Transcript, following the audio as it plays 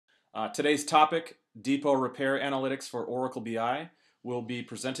Today's topic, Depot Repair Analytics for Oracle BI, will be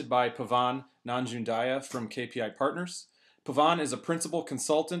presented by Pavan Nanjundaya from KPI Partners. Pavan is a principal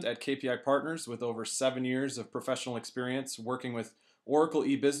consultant at KPI Partners with over 7 years of professional experience working with Oracle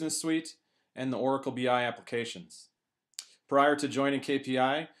E-Business Suite and the Oracle BI applications. Prior to joining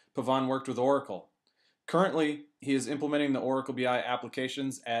KPI, Pavan worked with Oracle. Currently, he is implementing the Oracle BI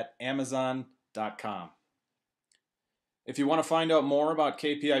applications at Amazon.com. If you want to find out more about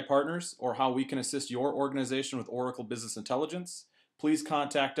KPI Partners or how we can assist your organization with Oracle Business Intelligence, please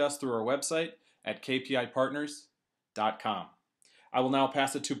contact us through our website at kpipartners.com. I will now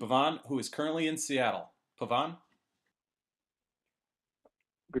pass it to Pavan, who is currently in Seattle. Pavan?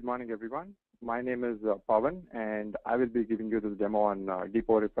 Good morning, everyone. My name is Pavan, and I will be giving you this demo on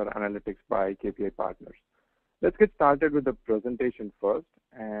Depot Repair Analytics by KPI Partners. Let's get started with the presentation first,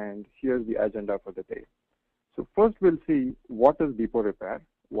 and here's the agenda for the day. So first, we'll see what is Depot Repair,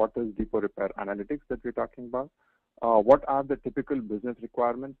 what is Depot Repair Analytics that we're talking about, what are the typical business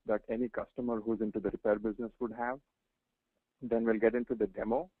requirements that any customer who's into the repair business would have. Then we'll get into the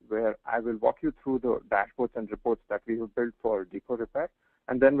demo, where I will walk you through the dashboards and reports that we have built for Depot Repair,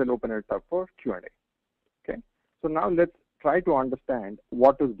 and then we'll open it up for Q&A. Okay, so now let's try to understand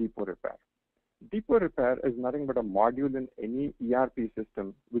what is Depot Repair. Depot Repair is nothing but a module in any ERP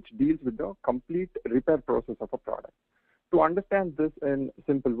system which deals with the complete repair process of a product. To understand this in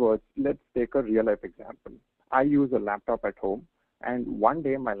simple words, let's take a real-life example. I use a laptop at home, and one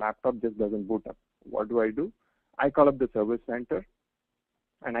day my laptop just doesn't boot up. What do? I call up the service center,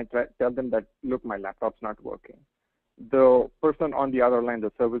 and I tell them that, look, my laptop's not working. The person on the other line,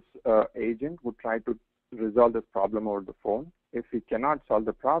 the service agent, would try to resolve this problem over the phone. If he cannot solve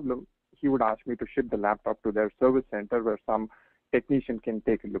the problem, he would ask me to ship the laptop to their service center where some technician can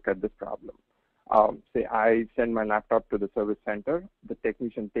take a look at this problem. Say I send my laptop to the service center, the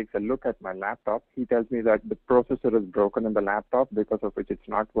technician takes a look at my laptop. He tells me that the processor is broken in the laptop because of which it's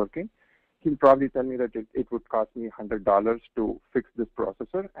not working. He'll probably tell me that it would cost me $100 to fix this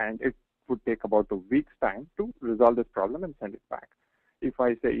processor, and it would take about a week's time to resolve this problem and send it back. If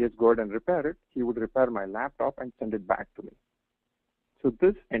I say, yes, go ahead and repair it, he would repair my laptop and send it back to me. So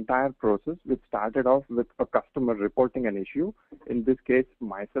this entire process, which started off with a customer reporting an issue, in this case,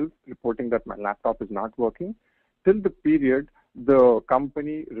 myself reporting that my laptop is not working, till the period the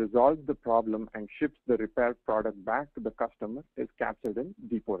company resolves the problem and ships the repair product back to the customer, is captured in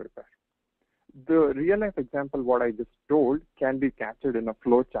Depot Repair. The real-life example, what I just told, can be captured in a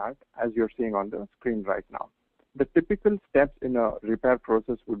flow chart, as you're seeing on the screen right now. The typical steps in a repair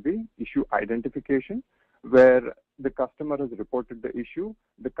process would be issue identification, where the customer has reported the issue,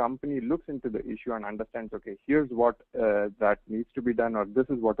 the company looks into the issue and understands, okay, here's what that needs to be done, or this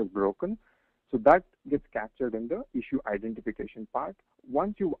is what is broken. So that gets captured in the issue identification part.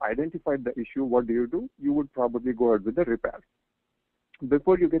 Once you've identified the issue, what do? You would probably go ahead with the repair.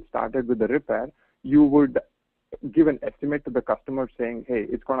 Before you get started with the repair, you would give an estimate to the customer saying, hey,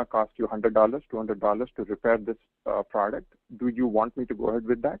 it's going to cost you $100, $200 to repair this product. Do you want me to go ahead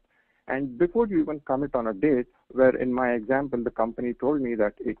with that? And before you even commit on a date, where in my example, the company told me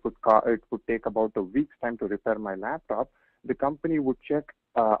that it would take about a week's time to repair my laptop, the company would check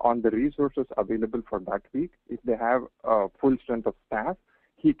on the resources available for that week. If they have a full strength of staff,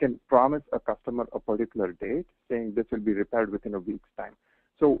 he can promise a customer a particular date saying this will be repaired within a week's time.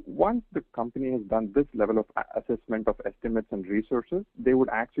 So once the company has done this level of assessment of estimates and resources, they would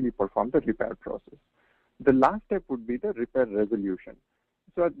actually perform the repair process. The last step would be the repair resolution.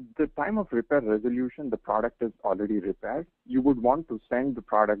 So at the time of repair resolution, the product is already repaired. You would want to send the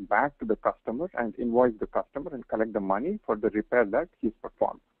product back to the customer and invoice the customer and collect the money for the repair that he's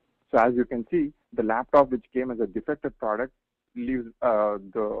performed. So as you can see, the laptop which came as a defective product leaves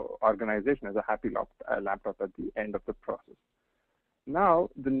the organization as a happy laptop at the end of the process. Now,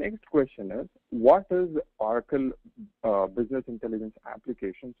 the next question is, what is Oracle Business Intelligence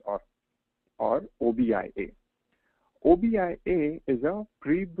Applications, or OBIA? OBIA is a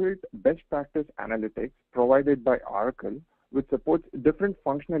pre-built best practice analytics provided by Oracle, which supports different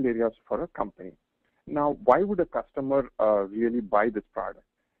functional areas for a company. Now, why would a customer really buy this product?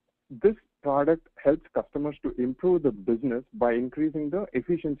 This product helps customers to improve the business by increasing the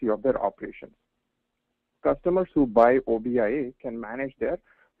efficiency of their operations. Customers who buy OBIA can manage their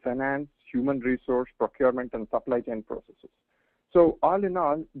finance, human resource, procurement, and supply chain processes. So all in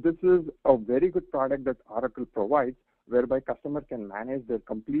all, this is a very good product that Oracle provides, whereby customer can manage their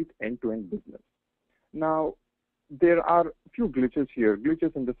complete end-to-end business. Now, there are a few glitches here.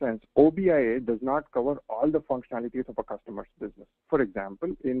 Glitches in the sense OBIA does not cover all the functionalities of a customer's business. For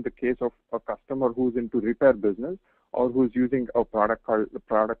example, in the case of a customer who's into repair business or who's using a product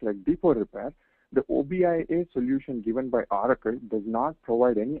like Depot Repair, the OBIA solution given by Oracle does not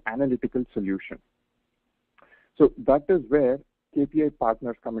provide any analytical solution. So that is where KPI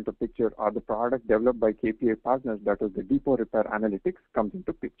Partners come into picture, or the product developed by KPI Partners, that is the Depot Repair Analytics, comes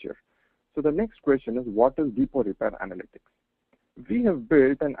into picture. So the next question is, what is Depot Repair Analytics? We have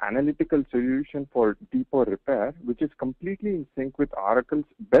built an analytical solution for Depot Repair, which is completely in sync with Oracle's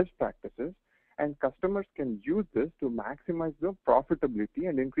best practices, and customers can use this to maximize the profitability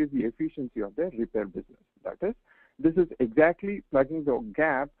and increase the efficiency of their repair business. That is, this is exactly plugging the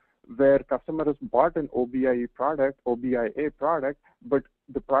gap where customer has bought an OBIA product, but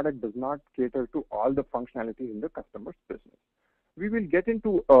the product does not cater to all the functionalities in the customer's business. We will get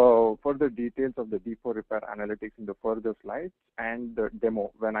into further details of the Depot Repair Analytics in the further slides and the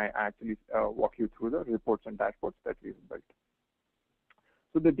demo when I actually walk you through the reports and dashboards that we've built.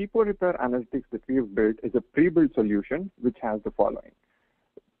 So the Depot Repair Analytics that we have built is a pre-built solution which has the following.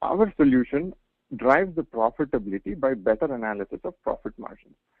 Our solution drives the profitability by better analysis of profit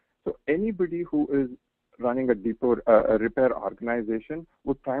margins. So anybody who is running a depot repair organization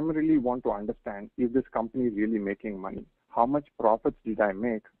would primarily want to understand, is this company really making money? How much profits did I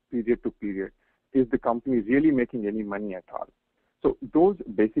make period to period? Is the company really making any money at all? So those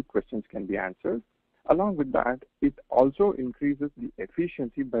basic questions can be answered. Along with that, it also increases the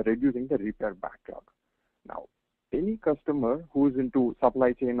efficiency by reducing the repair backlog. Now, any customer who is into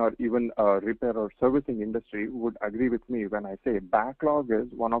supply chain or even repair or servicing industry would agree with me when I say backlog is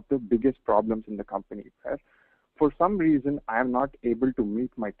one of the biggest problems in the company, where for some reason I am not able to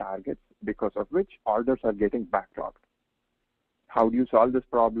meet my targets, because of which orders are getting backlogged. How do you solve this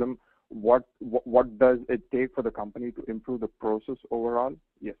problem? What does it take for the company to improve the process overall?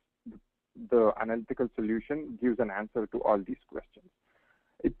 Yes, the analytical solution gives an answer to all these questions.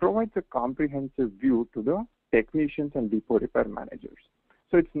 It provides a comprehensive view to the technicians and depot repair managers.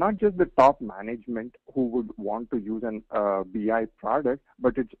 So it's not just the top management who would want to use an BI product,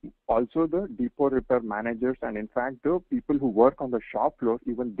 but it's also the depot repair managers, and in fact the people who work on the shop floor,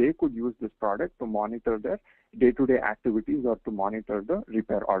 even they could use this product to monitor their day-to-day activities or to monitor the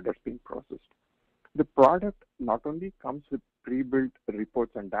repair orders being processed. The product not only comes with pre-built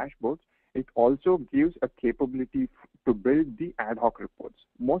reports and dashboards, it also gives a capability to build the ad hoc reports.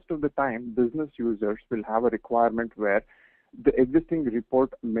 Most of the time, business users will have a requirement where the existing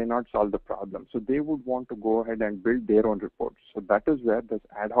report may not solve the problem. So they would want to go ahead and build their own reports. So that is where this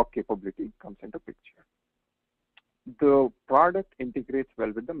ad hoc capability comes into picture. The product integrates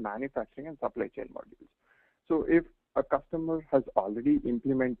well with the manufacturing and supply chain modules. So if a customer has already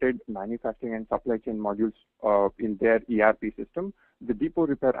implemented manufacturing and supply chain modules in their ERP system, the Depot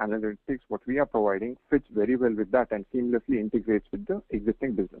Repair Analytics, what we are providing, fits very well with that and seamlessly integrates with the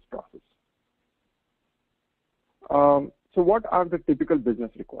existing business process. So what are the typical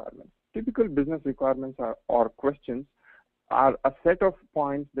business requirements? Typical business requirements or questions are a set of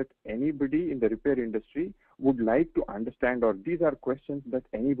points that anybody in the repair industry would like to understand, or these are questions that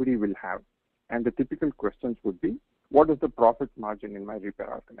anybody will have. And the typical questions would be, what is the profit margin in my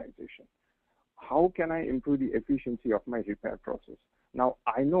repair organization? How can I improve the efficiency of my repair process? Now,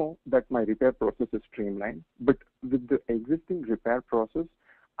 I know that my repair process is streamlined, but with the existing repair process,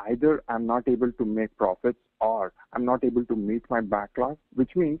 either I'm not able to make profits or I'm not able to meet my backlog,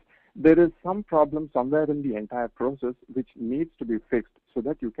 which means there is some problem somewhere in the entire process which needs to be fixed so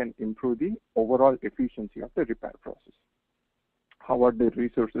that you can improve the overall efficiency of the repair process. How are the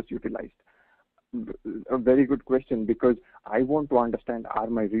resources utilized? A very good question, because I want to understand, are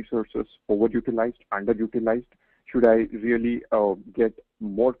my resources overutilized, underutilized? Should I really get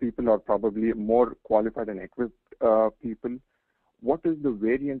more people or probably more qualified and equipped people? What is the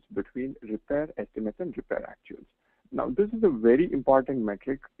variance between repair estimates and repair actuals? Now, this is a very important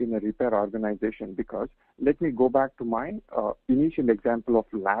metric in a repair organization, because let me go back to my initial example of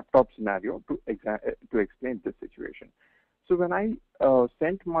laptop scenario to explain this situation. So when I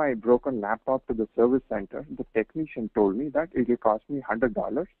sent my broken laptop to the service center, the technician told me that it will cost me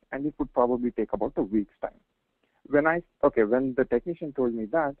 $100 and it would probably take about a week's time. When the technician told me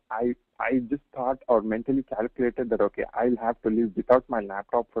that, I just thought or mentally calculated that, okay, I'll have to live without my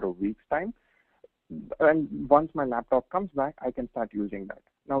laptop for a week's time. And once my laptop comes back, I can start using that.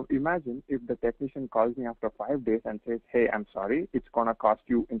 Now imagine if the technician calls me after 5 days and says, hey, I'm sorry, it's going to cost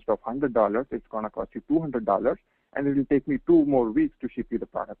you, instead of $100, it's going to cost you $200, and it will take me 2 more weeks to ship you the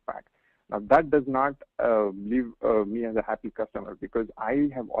product back. Now that does not leave me as a happy customer, because I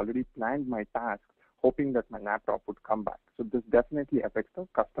have already planned my tasks hoping that my laptop would come back. So this definitely affects the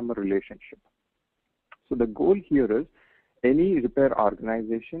customer relationship. So the goal here is any repair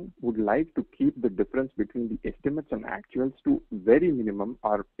organization would like to keep the difference between the estimates and actuals to very minimum,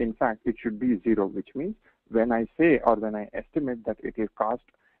 or in fact, it should be zero, which means when I say or when I estimate that it will cost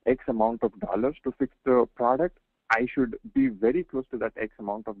X amount of dollars to fix the product, I should be very close to that X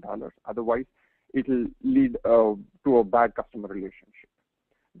amount of dollars. Otherwise, it will lead to a bad customer relationship.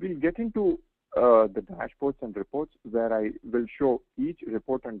 We'll get into the dashboards and reports where I will show each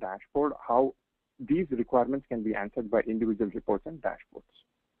report and dashboard how these requirements can be answered by individual reports and dashboards.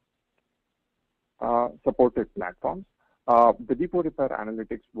 Supported platforms. The Depot Repair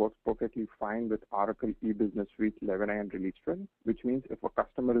Analytics works perfectly fine with Oracle E-Business Suite 11i and Release 12, which means if a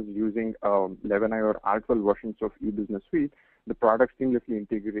customer is using 11i or R12 versions of E-Business Suite, the product seamlessly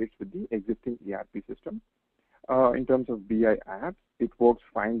integrates with the existing ERP system. In terms of BI apps, it works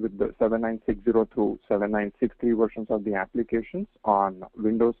fine with the 7960 through 7963 versions of the applications on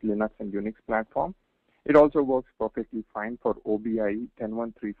Windows, Linux, and Unix platform. It also works perfectly fine for OBIE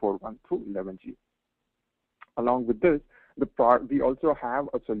 10.1.3.4.1 through 11G. Along with this, we also have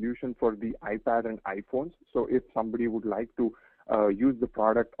a solution for the iPad and iPhones. So if somebody would like to use the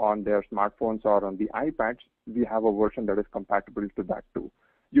product on their smartphones or on the iPads, we have a version that is compatible to that too.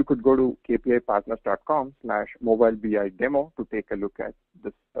 You could go to kpipartners.com/mobilebi-demo to take a look at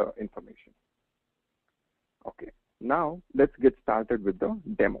this information. Okay, now let's get started with the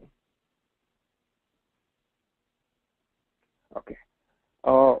demo. Okay,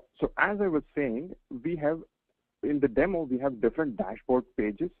 so as I was saying, in the demo, we have different dashboard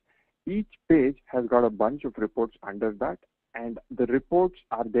pages. Each page has got a bunch of reports under that, and the reports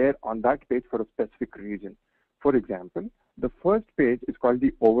are there on that page for a specific reason. For example, the first page is called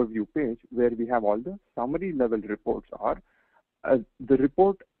the overview page, where we have all the summary level reports are the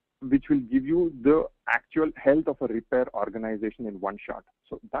report which will give you the actual health of a repair organization in one shot.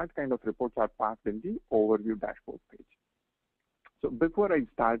 So that kind of reports are parked in the overview dashboard page. So before I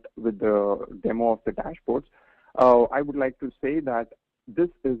start with the demo of the dashboards, I would like to say that this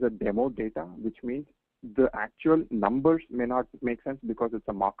is a demo data, which means the actual numbers may not make sense because it's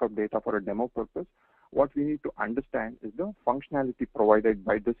a markup data for a demo purpose. What we need to understand is the functionality provided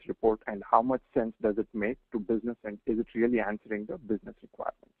by this report and how much sense does it make to business, and is it really answering the business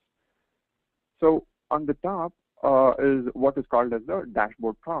requirements. So on the top is what is called as the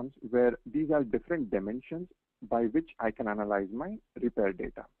dashboard prompts, where these are different dimensions by which I can analyze my repair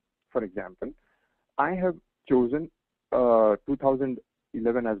data. For example, I have chosen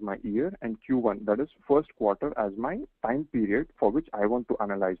 2011 as my year and Q1, that is first quarter, as my time period for which I want to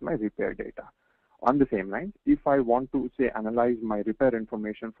analyze my repair data. On the same line, if I want to say analyze my repair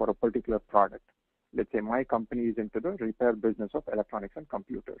information for a particular product, let's say my company is into the repair business of electronics and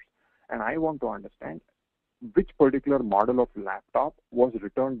computers, and I want to understand which particular model of laptop was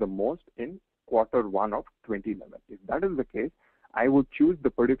returned the most in Q1 of 2011. If that is the case, I would choose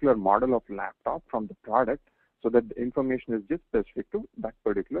the particular model of laptop from the product so that the information is just specific to that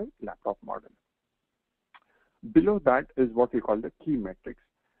particular laptop model. Below that is what we call the key metrics.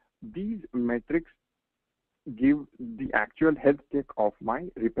 These metrics give the actual health check of my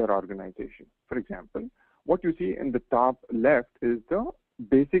repair organization. For example, what you see in the top left is the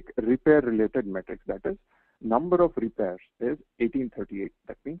basic repair related metrics. That is, number of repairs is 1838.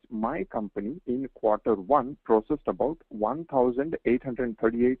 That means my company in Q1 processed about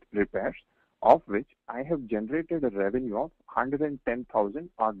 1,838 repairs, of which I have generated a revenue of $110,000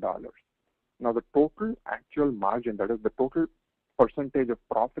 odd. Now the total actual margin, that is the total percentage of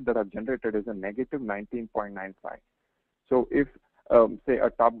profit that I've generated, is a negative 19.95. So if say a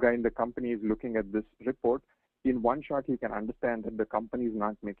top guy in the company is looking at this report, in one shot he can understand that the company is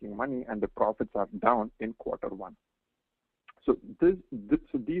not making money and the profits are down in Q1. So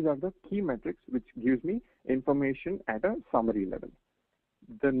these are the key metrics which gives me information at a summary level.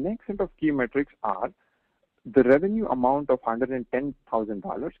 The next set of key metrics are the revenue amount of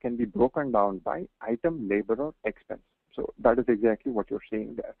 $110,000 can be broken down by item, labor, or expense. So that is exactly what you're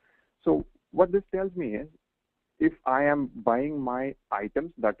seeing there. So what this tells me is, if I am buying my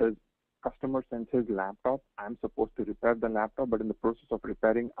items, that is, customer sends his laptop, I'm supposed to repair the laptop, but in the process of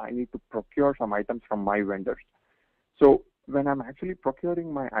repairing, I need to procure some items from my vendors. So when I'm actually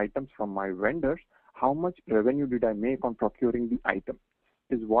procuring my items from my vendors, how much revenue did I make on procuring the item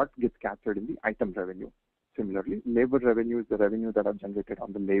is what gets captured in the item revenue. Similarly, labor revenue is the revenue that I've generated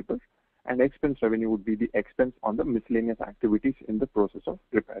on the labor, and expense revenue would be the expense on the miscellaneous activities in the process of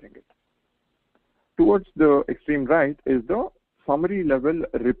repairing it. Towards the extreme right is the summary level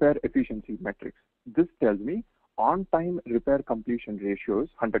repair efficiency metrics. This tells me on-time repair completion ratio is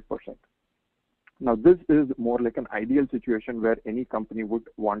 100%. Now, this is more like an ideal situation where any company would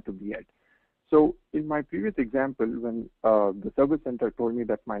want to be at. So in my previous example, when the service center told me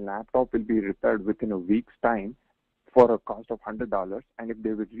that my laptop will be repaired within a week's time for a cost of $100, and if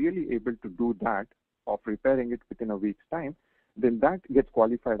they were really able to do that, of repairing it within a week's time, then that gets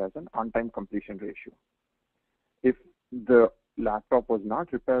qualified as an on-time completion ratio. If the laptop was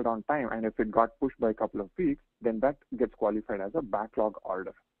not repaired on time and if it got pushed by a couple of weeks, then that gets qualified as a backlog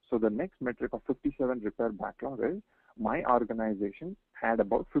order. So the next metric of 57 repair backlog is my organization had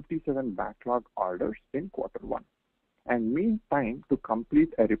about 57 backlog orders in Q1. And mean time to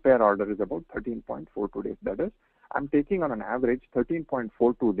complete a repair order is about 13.42 days. That is, I'm taking on an average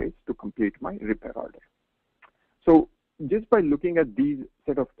 13.42 days to complete my repair order. So just by looking at these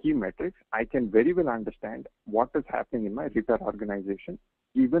set of key metrics, I can very well understand what is happening in my repair organization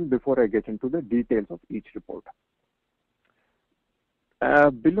even before I get into the details of each report.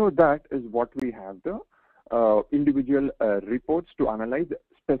 Below that is what we have the individual reports to analyze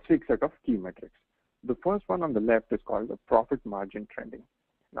specific set of key metrics. The first one on the left is called the profit margin trending.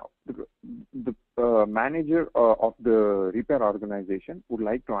 Now, the manager of the repair organization would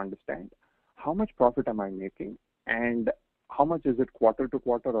like to understand how much profit am I making and how much is it quarter to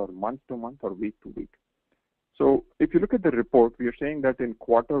quarter or month to month or week to week. So if you look at the report, we are saying that in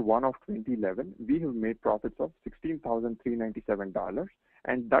Q1 of 2011, we have made profits of $16,397,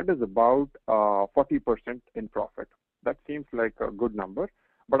 and that is about 40% in profit. That seems like a good number,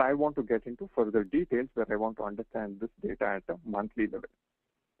 but I want to get into further details where I want to understand this data at a monthly level.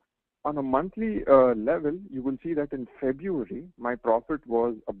 On a monthly level, you will see that in February, my profit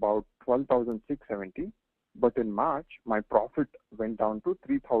was about $12,670, but in March, my profit went down to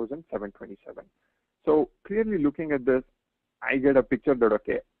 $3,727. So clearly looking at this, I get a picture that,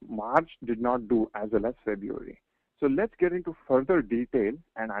 okay, March did not do as well as February. So let's get into further detail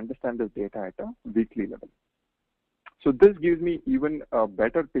and understand this data at a weekly level. So this gives me even a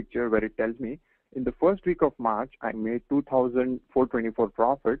better picture where it tells me in the first week of March, I made $2,424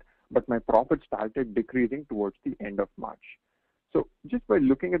 profit, but my profit started decreasing towards the end of March. So just by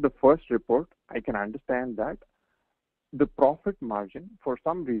looking at the first report, I can understand that the profit margin for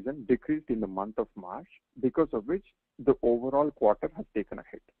some reason decreased in the month of March, because of which the overall quarter has taken a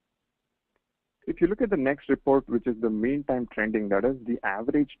hit. If you look at the next report, which is the mean time trending, that is the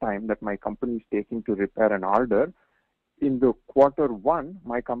average time that my company is taking to repair an order, in the Q1,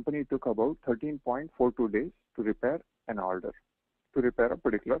 my company took about 13.42 days to repair an order, to repair a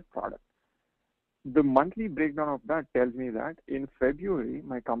particular product. The monthly breakdown of that tells me that in February,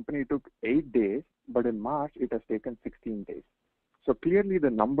 my company took 8 days, but in March, it has taken 16 days. So clearly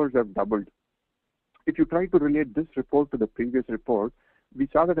the numbers have doubled. If you try to relate this report to the previous report, we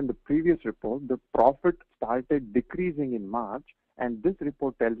saw that in the previous report, the profit started decreasing in March, and this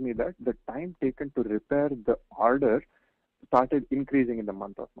report tells me that the time taken to repair the order started increasing in the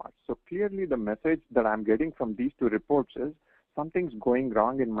month of March. So clearly the message that I'm getting from these two reports is something's going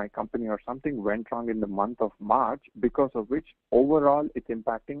wrong in my company or something went wrong in the month of March, because of which overall it's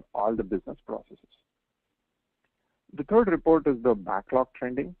impacting all the business processes. The third report is the backlog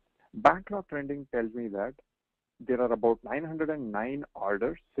trending. Backlog trending tells me that there are about 909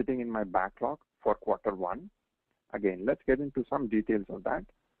 orders sitting in my backlog for Q1. Again, let's get into some details of that.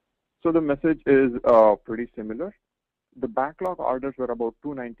 So the message is pretty similar. The backlog orders were about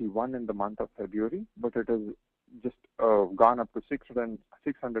 291 in the month of February, but it has just gone up to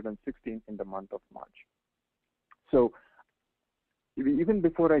 616 in the month of March. So even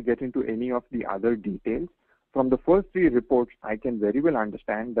before I get into any of the other details, from the first three reports, I can very well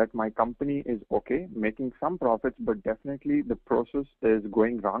understand that my company is okay, making some profits, but definitely the process is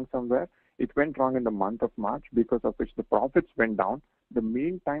going wrong somewhere. It went wrong in the month of March, because of which the profits went down, the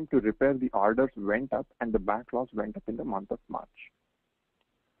mean time to repair the orders went up, and the backlogs went up in the month of March.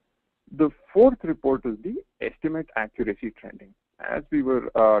 The fourth report is the estimate accuracy trending. As we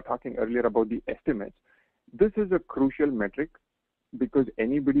were talking earlier about the estimates, this is a crucial metric because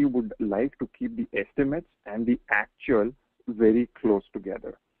anybody would like to keep the estimates and the actual very close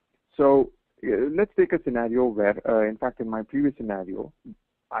together. So let's take a scenario where, in fact, in my previous scenario,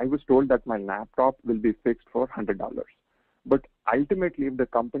 I was told that my laptop will be fixed for $100. But ultimately, if the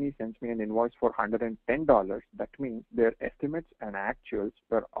company sends me an invoice for $110, that means their estimates and actuals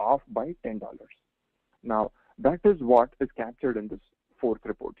were off by $10. Now, that is what is captured in this fourth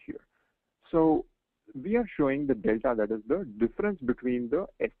report here. So we are showing the delta, that is the difference between the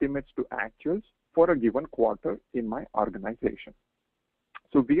estimates to actuals for a given quarter in my organization.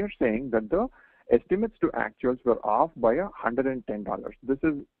 So we are saying that the estimates to actuals were off by $110. This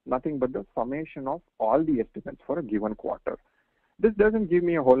is nothing but the summation of all the estimates for a given quarter. This doesn't give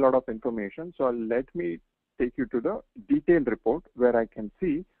me a whole lot of information, so let me take you to the detailed report where I can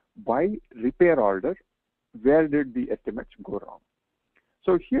see by repair order, where did the estimates go wrong.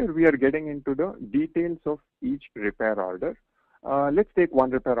 So here we are getting into the details of each repair order. Let's take one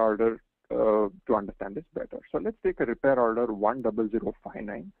repair order to understand this better. So let's take a repair order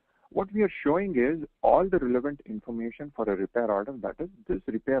 10059. What we are showing is all the relevant information for a repair order. That is, this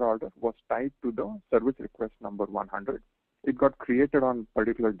repair order was tied to the service request number 100. It got created on a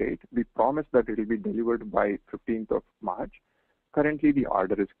particular date. We promised that it will be delivered by 15th of March. Currently, the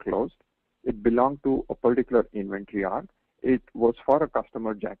order is closed. It belonged to a particular inventory arc. It was for a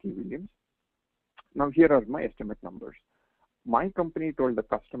customer, Jackie Williams. Now, here are my estimate numbers. My company told the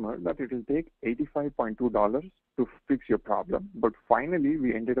customer that it will take $85.2 to fix your problem, but finally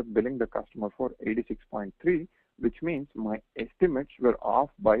we ended up billing the customer for $86.3, which means my estimates were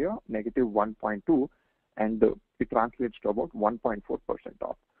off by a negative 1.2, and it translates to about 1.4%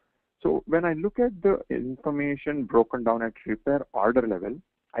 off. So when I look at the information broken down at repair order level,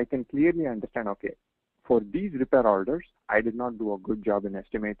 I can clearly understand, okay, for these repair orders, I did not do a good job in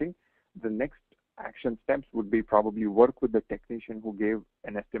estimating. The next action steps would be probably work with the technician who gave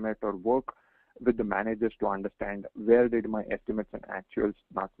an estimate, or work with the managers to understand where did my estimates and actuals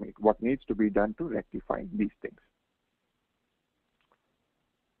not meet, what needs to be done to rectify these things.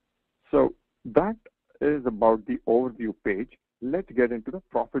 So that is about the overview page. Let's get into the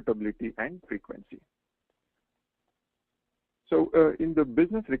profitability and frequency. So in the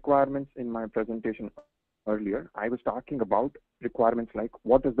business requirements in my presentation earlier, I was talking about requirements like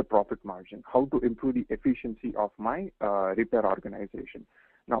what is the profit margin, how to improve the efficiency of my repair organization.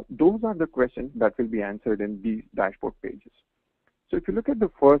 Now, those are the questions that will be answered in these dashboard pages. So if you look at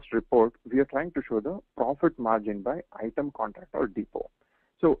the first report, we are trying to show the profit margin by item, contract, or depot.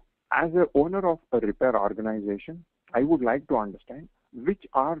 So as an owner of a repair organization, I would like to understand which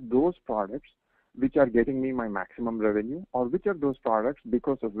are those products which are getting me my maximum revenue, or which are those products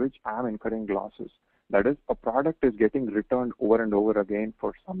because of which I am incurring losses. That is, a product is getting returned over and over again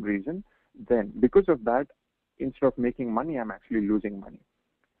for some reason. Then because of that, instead of making money, I'm actually losing money.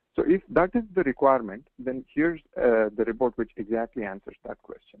 So if that is the requirement, then here's the report which exactly answers that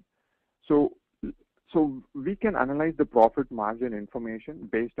question. So we can analyze the profit margin information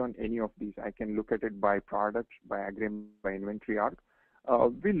based on any of these. I can look at it by product, by agreement, by inventory arc.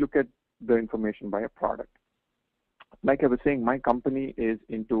 We look at the information by a product. Like I was saying, my company is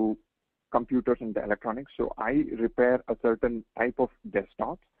into computers and electronics, so I repair a certain type of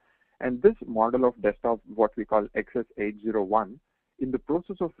desktops. And this model of desktop, what we call XS801, in the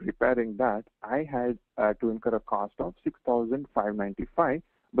process of repairing that, I had to incur a cost of $6,595,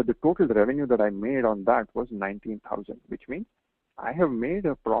 but the total revenue that I made on that was $19,000, which means I have made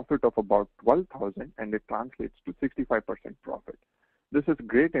a profit of about $12,000, and it translates to 65% profit. This is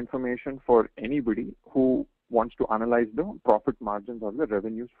great information for anybody who wants to analyze the profit margins or the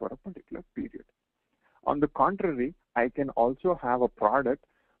revenues for a particular period. On the contrary, I can also have a product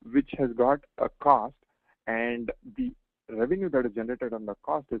which has got a cost, and the revenue that is generated on the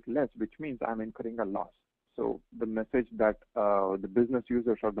cost is less, which means I'm incurring a loss. So the message that the business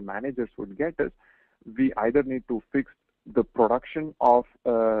users or the managers would get is, we either need to fix the production of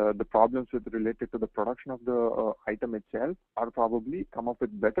the problems related to the production of the item itself, or probably come up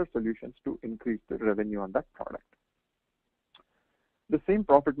with better solutions to increase the revenue on that product. The same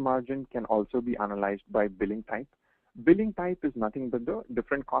profit margin can also be analyzed by billing type. Billing type is nothing but the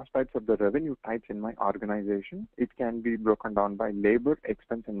different cost types of the revenue types in my organization. It can be broken down by labor,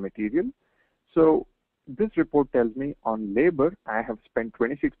 expense, and material. So this report tells me on labor, I have spent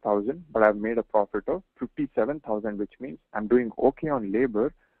 $26,000, but I've made a profit of $57,000, which means I'm doing okay on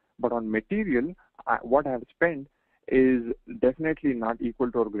labor. But on material, what I have spent is definitely not equal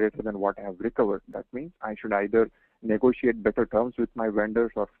to or greater than what I have recovered. That means I should either negotiate better terms with my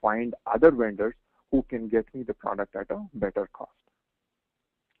vendors or find other vendors who can get me the product at a better cost.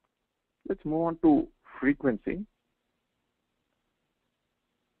 Let's move on to frequency.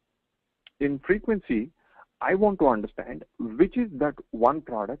 In frequency, I want to understand which is that one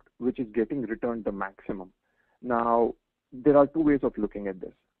product which is getting returned the maximum. Now, there are two ways of looking at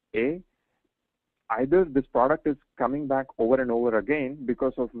this. A, either this product is coming back over and over again,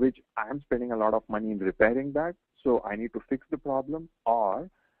 because of which I'm spending a lot of money in repairing that, so I need to fix the problem, or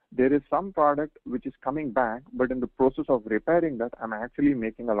there is some product which is coming back, but in the process of repairing that, I'm actually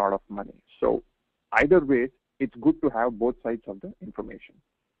making a lot of money. So either way, it's good to have both sides of the information.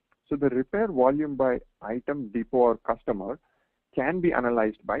 So the repair volume by item, depot, or customer can be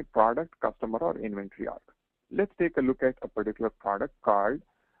analyzed by product, customer, or inventory arc. Let's take a look at a particular product called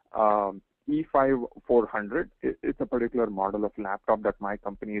E5400. It's a particular model of laptop that my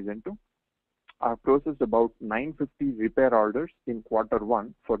company is into. I've processed about 950 repair orders in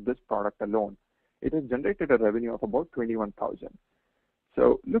Q1 for this product alone. It has generated a revenue of about 21,000.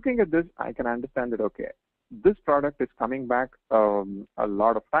 So looking at this, I can understand that, okay, this product is coming back a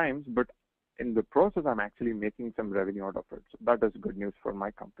lot of times, but in the process, I'm actually making some revenue out of it. So that is good news for my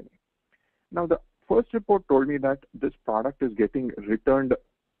company. Now, the first report told me that this product is getting returned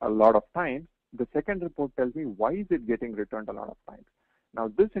a lot of times. The second report tells me why is it getting returned a lot of times. Now,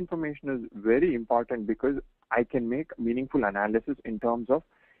 this information is very important because I can make meaningful analysis in terms of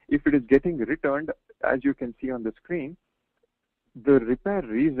if it is getting returned, as you can see on the screen, the repair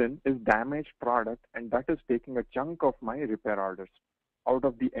reason is damaged product, and that is taking a chunk of my repair orders. Out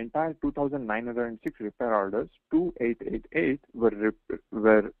of the entire 2,906 repair orders, 2,888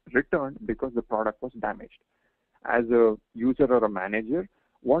 were returned because the product was damaged. As a user or a manager,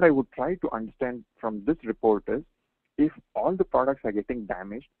 what I would try to understand from this report is, if all the products are getting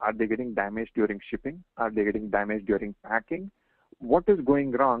damaged, are they getting damaged during shipping? Are they getting damaged during packing? What is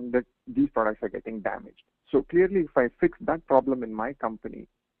going wrong that these products are getting damaged? So clearly, if I fix that problem in my company,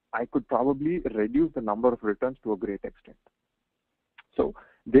 I could probably reduce the number of returns to a great extent. So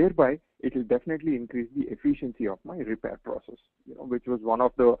thereby, it will definitely increase the efficiency of my repair process, which was one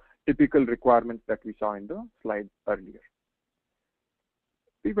of the typical requirements that we saw in the slide earlier.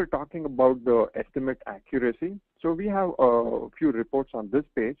 We were talking about the estimate accuracy. So we have a few reports on this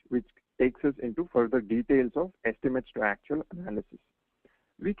page, which takes us into further details of estimates to actual analysis.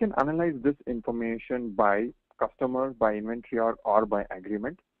 We can analyze this information by customer, by inventory, or by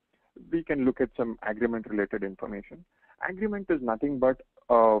agreement. We can look at some agreement related information. Agreement is nothing but,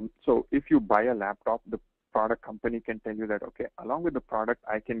 so if you buy a laptop, the product company can tell you that, okay, along with the product,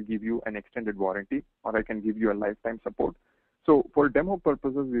 I can give you an extended warranty, or I can give you a lifetime support. So for demo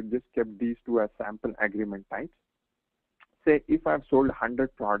purposes, we've just kept these two as sample agreement types. Say if I've sold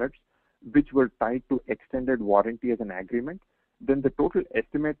 100 products which were tied to extended warranty as an agreement, then the total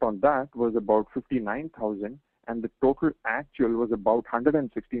estimate on that was about 59,000, and the total actual was about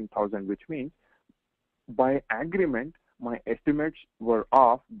 116,000, which means by agreement, my estimates were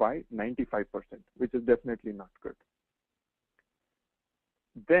off by 95%, which is definitely not good.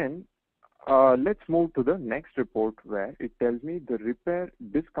 Then let's move to the next report where it tells me the repair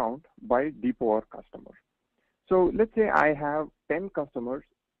discount by depot or customer. So let's say I have 10 customers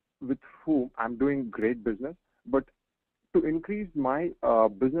with whom I'm doing great business, but to increase my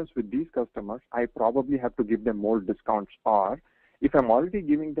business with these customers, I probably have to give them more discounts, or if I'm already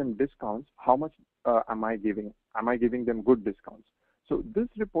giving them discounts, how much am I giving? Am I giving them good discounts? So this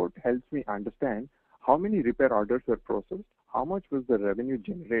report helps me understand how many repair orders were processed, how much was the revenue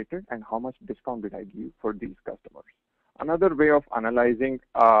generated, and how much discount did I give for these customers. Another way of analyzing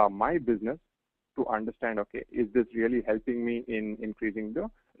my business to understand, okay, is this really helping me in increasing the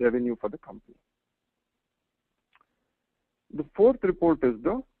revenue for the company? The fourth report is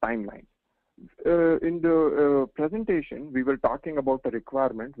the timeline. In the presentation, we were talking about a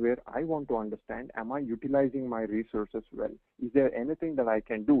requirement where I want to understand, am I utilizing my resources well? Is there anything that I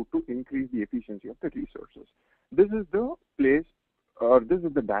can do to increase the efficiency of the resources? This is the place, or this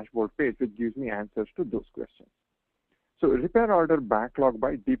is the dashboard page, which gives me answers to those questions. So repair order backlog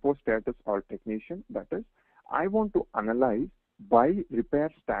by depot status or technician, that is, I want to analyze by repair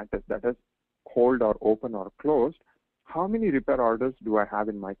status, that is, hold or open or closed, how many repair orders do I have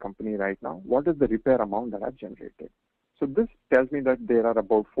in my company right now? What is the repair amount that I've generated? So this tells me that there are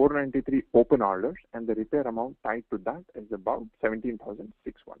about 493 open orders, and the repair amount tied to that is about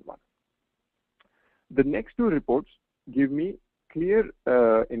 17,611. The next two reports give me clear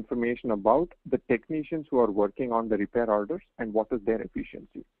information about the technicians who are working on the repair orders and what is their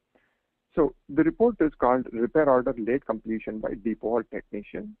efficiency. So the report is called Repair Order Late Completion by Depot or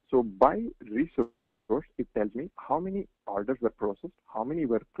Technician. So by resource, it tells me how many orders were processed, how many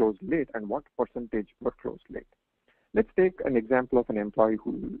were closed late, and what percentage were closed late. Let's take an example of an employee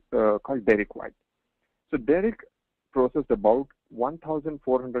who called Derek White. So Derek processed about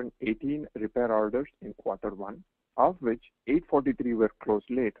 1,418 repair orders in Q1, of which 843 were closed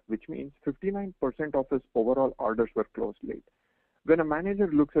late, which means 59% of his overall orders were closed late. When a manager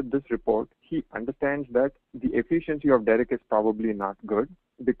looks at this report, he understands that the efficiency of Derek is probably not good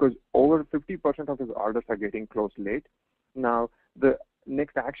because over 50% of his orders are getting closed late. Now, the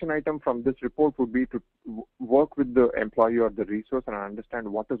next action item from this report would be to work with the employee or the resource and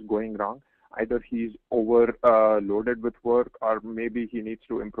understand what is going wrong. Either he's overloaded with work, or maybe he needs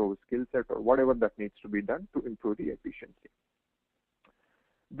to improve his skill set, or whatever that needs to be done to improve the efficiency.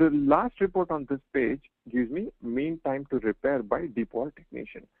 The last report on this page gives me mean time to repair by depot or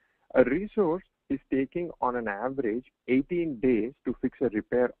technician. A resource is taking on an average 18 days to fix a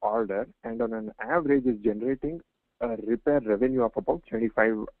repair order, and on an average is generating a repair revenue of about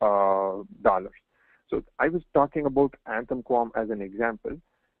 $25. So I was talking about Anthem Quam as an example.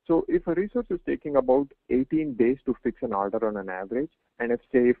 So if a resource is taking about 18 days to fix an order on an average, and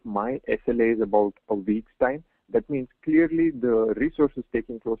if my SLA is about a week's time, that means clearly the resource is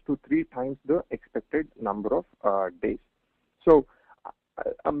taking close to 3 times the expected number of days. So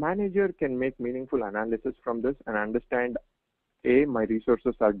a manager can make meaningful analysis from this and understand, A, my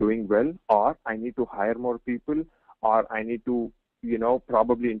resources are doing well, or I need to hire more people, or I need to,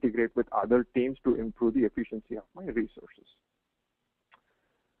 probably integrate with other teams to improve the efficiency of my resources.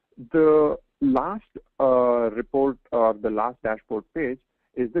 The last report or the last dashboard page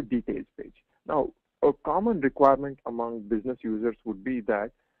is the details page. Now, a common requirement among business users would be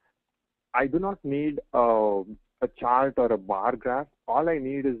that I do not need a chart or a bar graph. All I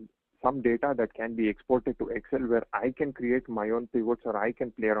need is some data that can be exported to Excel where I can create my own pivots or I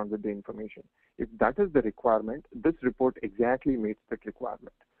can play around with the information. If that is the requirement, this report exactly meets that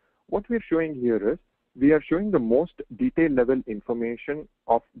requirement. What we're showing here is we are showing the most detailed level information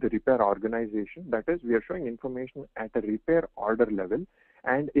of the repair organization. That is, we are showing information at a repair order level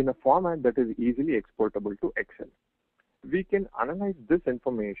and in a format that is easily exportable to Excel. We can analyze this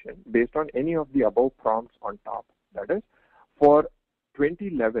information based on any of the above prompts on top. That is, for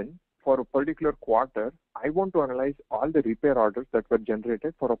 2011, for a particular quarter, I want to analyze all the repair orders that were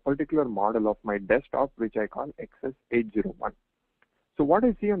generated for a particular model of my desktop, which I call XS801. So what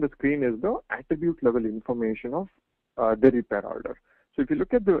I see on the screen is the attribute level information of the repair order. So if you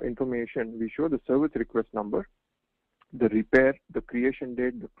look at the information, we show the service request number, the repair, the creation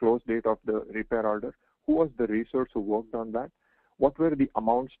date, the close date of the repair order, who was the resource who worked on that, what were the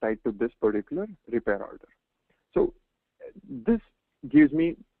amounts tied to this particular repair order. So this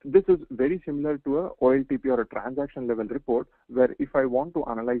is very similar to a OLTP or a transaction level report, where if I want to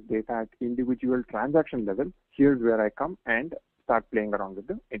analyze data at individual transaction level, here's where I come and start playing around with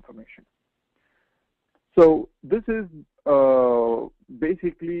the information. So this is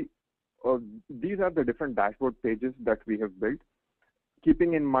basically, these are the different dashboard pages that we have built,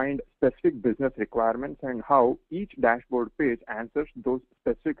 keeping in mind specific business requirements and how each dashboard page answers those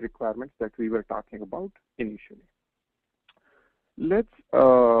specific requirements that we were talking about initially. Let's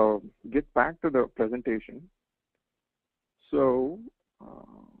get back to the presentation. So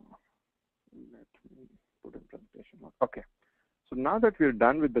let me put in presentation mode. Okay. So now that we're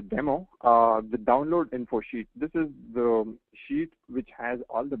done with the demo, the download info sheet. This is the sheet which has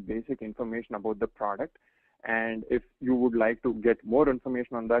all the basic information about the product. And if you would like to get more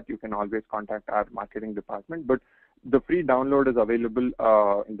information on that, you can always contact our marketing department. But the free download is available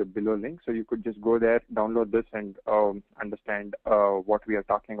in the below link. So you could just go there, download this, and understand what we are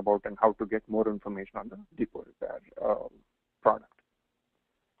talking about and how to get more information on the depot repair product.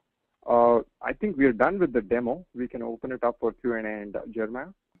 I think we are done with the demo. We can open it up for Q&A and Jeremiah.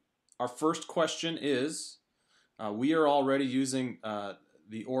 Our first question is, we are already using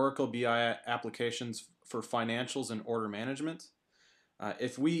the Oracle BI applications for financials and order management.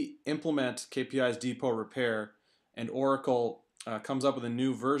 If we implement KPI's Depot Repair and Oracle comes up with a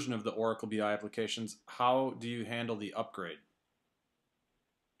new version of the Oracle BI applications, how do you handle the upgrade?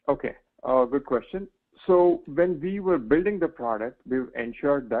 Okay, good question. So when we were building the product, we've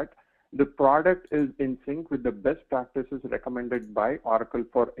ensured that the product is in sync with the best practices recommended by Oracle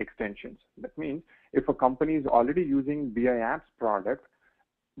for extensions. That means if a company is already using BI Apps product,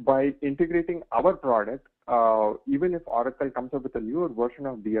 by integrating our product, even if Oracle comes up with a newer version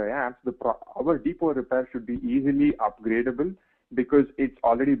of BI Apps, our Depot Repair should be easily upgradable because it's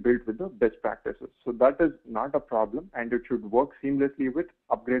already built with the best practices. So that is not a problem, and it should work seamlessly with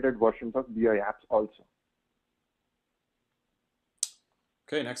upgraded versions of BI Apps also.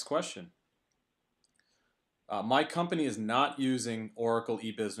 Okay, next question. My company is not using Oracle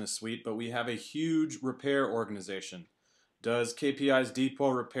eBusiness Suite, but we have a huge repair organization. Does KPI's Depot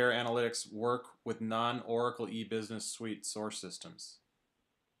Repair Analytics work with non-Oracle eBusiness Suite source systems?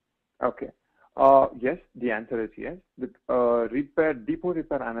 Okay. Yes, the answer is yes. The Depot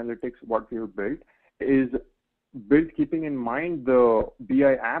Repair Analytics, what we have built, is built keeping in mind the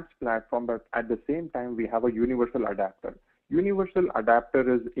BI Apps platform, but at the same time, we have a universal adapter. Universal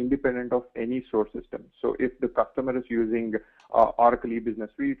adapter is independent of any source system. So if the customer is using Oracle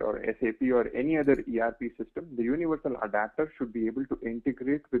eBusiness Suite or SAP or any other ERP system, the universal adapter should be able to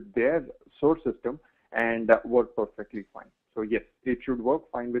integrate with their source system and work perfectly fine. So yes, it should work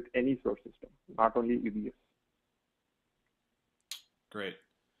fine with any source system, not only EBS. Great.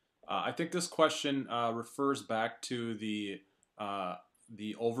 I think this question refers back to the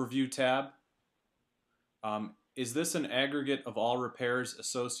the overview tab. Is this an aggregate of all repairs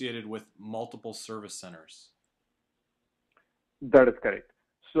associated with multiple service centers? That is correct.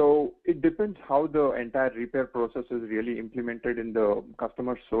 So it depends how the entire repair process is really implemented in the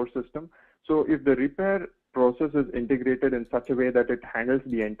customer source system. So if the repair process is integrated in such a way that it handles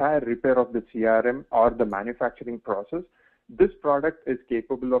the entire repair of the CRM or the manufacturing process, this product is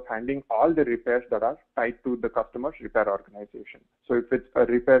capable of handling all the repairs that are tied to the customer's repair organization. So if it's a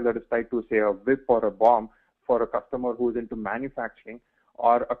repair that is tied to, say, a whip or a bomb for a customer who's into manufacturing,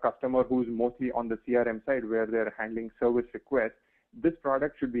 or a customer who's mostly on the CRM side where they're handling service requests, this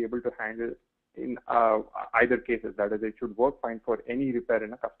product should be able to handle in either cases. That is, it should work fine for any repair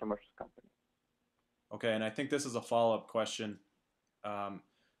in a customer's company. Okay, and I think this is a follow-up question.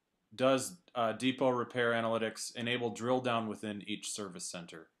 Does Depot Repair Analytics enable drill down within each service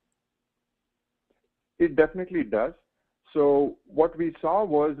center? It definitely does. So what we saw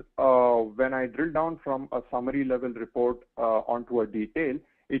was when I drilled down from a summary level report onto a detail,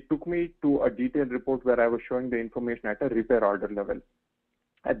 it took me to a detailed report where I was showing the information at a repair order level.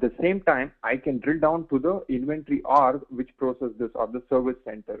 At the same time, I can drill down to the inventory org which processes this, or the service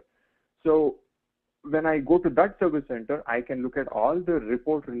center. So when I go to that service center, I can look at all the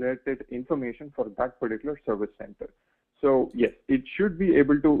report related information for that particular service center. So yes, it should be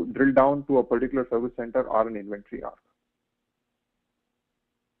able to drill down to a particular service center or an inventory org.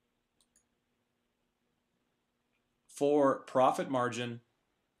 For profit margin,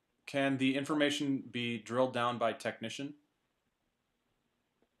 can the information be drilled down by technician?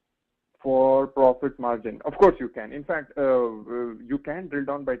 For profit margin, of course you can. In fact, you can drill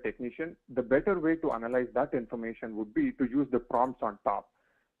down by technician. The better way to analyze that information would be to use the prompts on top.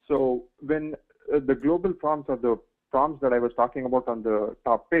 So when the global prompts, or the prompts that I was talking about on the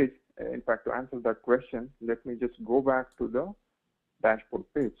top page, in fact, to answer that question, let me just go back to the dashboard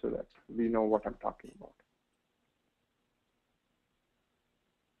page so that we know what I'm talking about.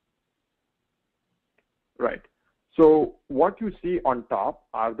 Right. So what you see on top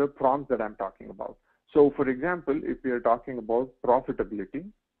are the prompts that I'm talking about. So for example, if we are talking about profitability,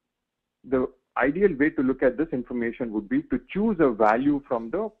 the ideal way to look at this information would be to choose a value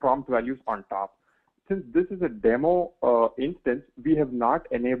from the prompt values on top. Since this is a demo instance, we have not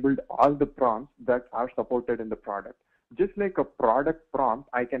enabled all the prompts that are supported in the product. Just like a product prompt,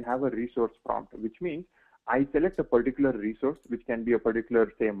 I can have a resource prompt, which means I select a particular resource, which can be a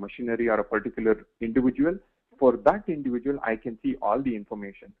particular, say, machinery or a particular individual. For that individual, I can see all the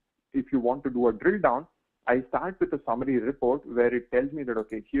information. If you want to do a drill down, I start with a summary report where it tells me that,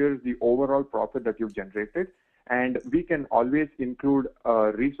 okay, here's the overall profit that you've generated. And we can always include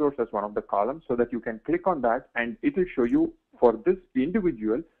a resource as one of the columns so that you can click on that and it will show you, for this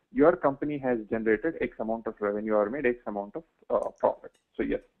individual, your company has generated X amount of revenue or made X amount of profit. So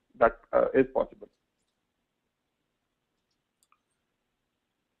yes, that is possible.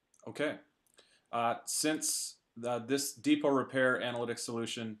 Okay. Since this Depot Repair Analytics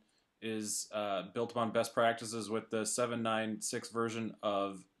solution is built upon best practices with the 7.9.6 version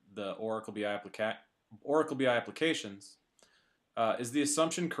of the Oracle BI applications, is the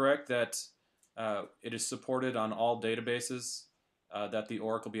assumption correct that it is supported on all databases that the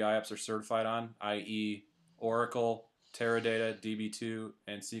Oracle BI apps are certified on, i.e. Oracle, Teradata, DB2,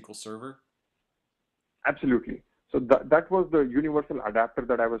 and SQL Server? Absolutely. So that was the universal adapter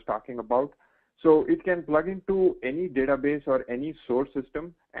that I was talking about. So it can plug into any database or any source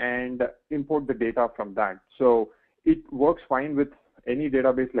system and import the data from that. So it works fine with any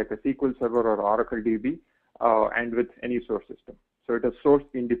database like a SQL Server or Oracle DB and with any source system. So it is source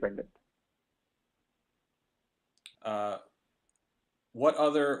independent. What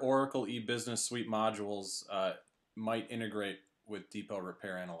other Oracle e-business suite modules might integrate with Depot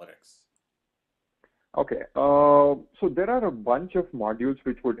Repair Analytics? Okay, so there are a bunch of modules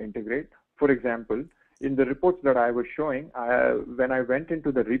which would integrate. For example, in the reports that I was showing, when I went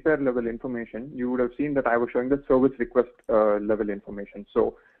into the repair level information, you would have seen that I was showing the service request level information.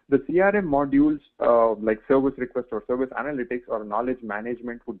 So the CRM modules like service request or service analytics or knowledge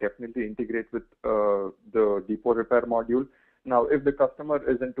management would definitely integrate with the Depot Repair module. Now, if the customer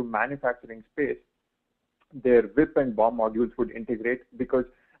is into manufacturing space, their WIP and BOM modules would integrate, because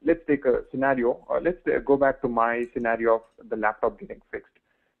let's take a scenario, let's go back to my scenario of the laptop getting fixed.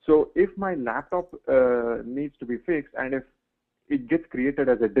 So if my laptop needs to be fixed and if it gets created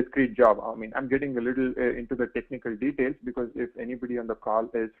as a discrete job, I mean, I'm getting a little into the technical details because if anybody on the call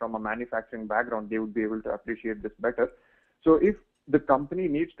is from a manufacturing background, they would be able to appreciate this better. So if the company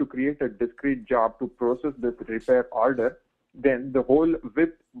needs to create a discrete job to process this repair order, then the whole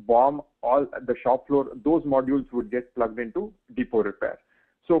WIP, BOM, all the shop floor, those modules would get plugged into depot repair.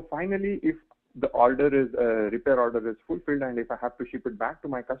 So finally, if the order is repair order is fulfilled, and if I have to ship it back to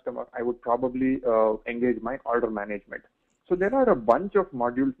my customer, I would probably engage my order management. So there are a bunch of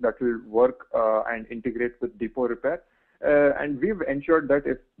modules that will work and integrate with depot repair. And we've ensured that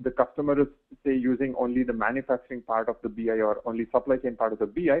if the customer is, say, using only the manufacturing part of the BI or only supply chain part of the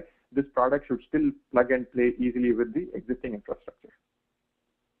BI, this product should still plug and play easily with the existing infrastructure.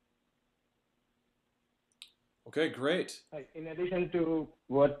 Okay, great. In addition to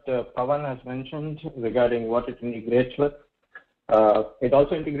what Pawan has mentioned regarding what it integrates with, it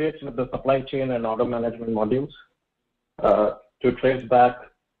also integrates with the supply chain and order management modules to trace back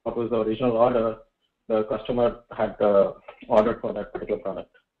what was the original order the customer had ordered for that particular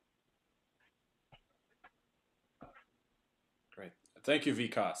product. Great. Thank you,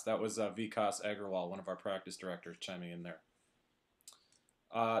 Vikas. That was Vikas Agrawal, one of our practice directors, chiming in there.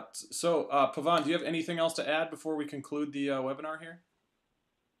 Pavan, do you have anything else to add before we conclude the webinar here?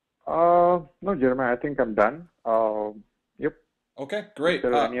 No, Jeremiah, I think I'm done. Yep. Okay, great. If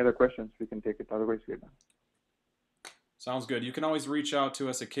there are any other questions, we can take it. Otherwise, we're done. Sounds good. You can always reach out to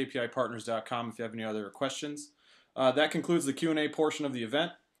us at kpipartners.com if you have any other questions. That concludes the Q&A portion of the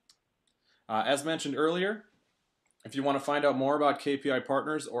event. As mentioned earlier, if you want to find out more about KPI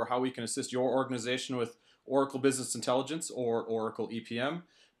Partners or how we can assist your organization with Oracle Business Intelligence or Oracle EPM,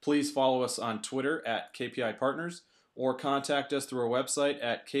 please follow us on Twitter at KPI Partners or contact us through our website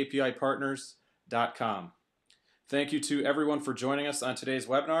at kpipartners.com. Thank you to everyone for joining us on today's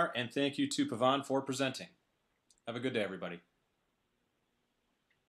webinar, and thank you to Pavan for presenting. Have a good day, everybody.